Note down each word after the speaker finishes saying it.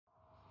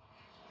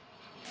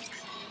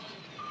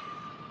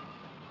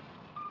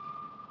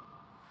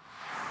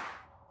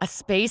A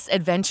space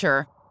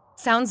adventure.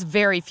 Sounds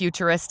very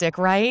futuristic,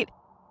 right?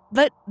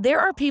 But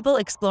there are people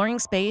exploring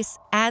space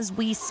as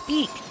we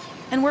speak,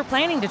 and we're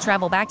planning to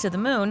travel back to the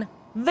moon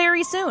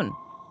very soon.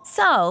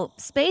 So,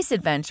 space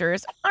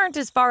adventures aren't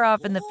as far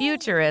off in the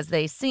future as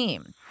they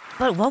seem.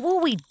 But what will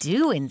we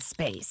do in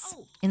space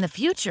in the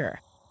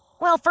future?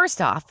 Well,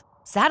 first off,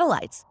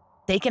 satellites.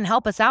 They can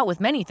help us out with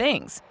many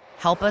things.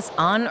 Help us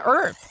on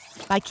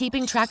Earth by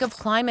keeping track of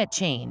climate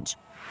change,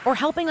 or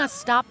helping us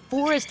stop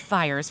forest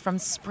fires from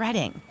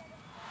spreading.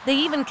 They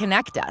even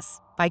connect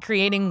us by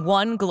creating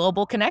one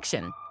global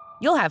connection.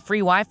 You'll have free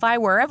Wi-Fi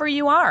wherever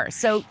you are,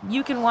 so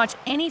you can watch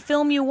any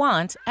film you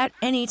want at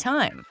any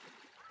time.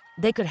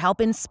 They could help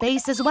in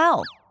space as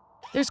well.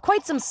 There's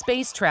quite some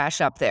space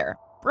trash up there.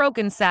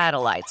 Broken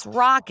satellites,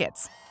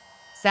 rockets.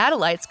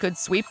 Satellites could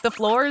sweep the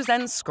floors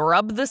and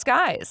scrub the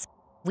skies.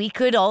 We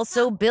could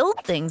also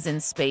build things in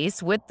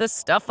space with the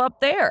stuff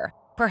up there.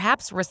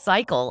 Perhaps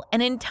recycle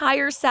an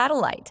entire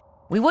satellite.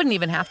 We wouldn't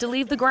even have to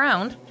leave the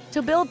ground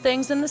to build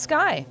things in the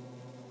sky.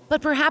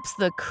 But perhaps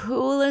the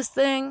coolest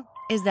thing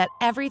is that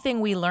everything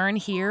we learn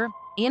here,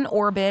 in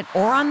orbit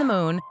or on the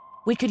moon,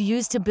 we could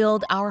use to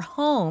build our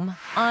home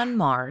on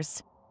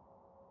Mars.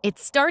 It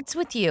starts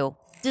with you.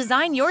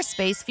 Design your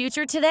space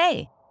future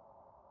today.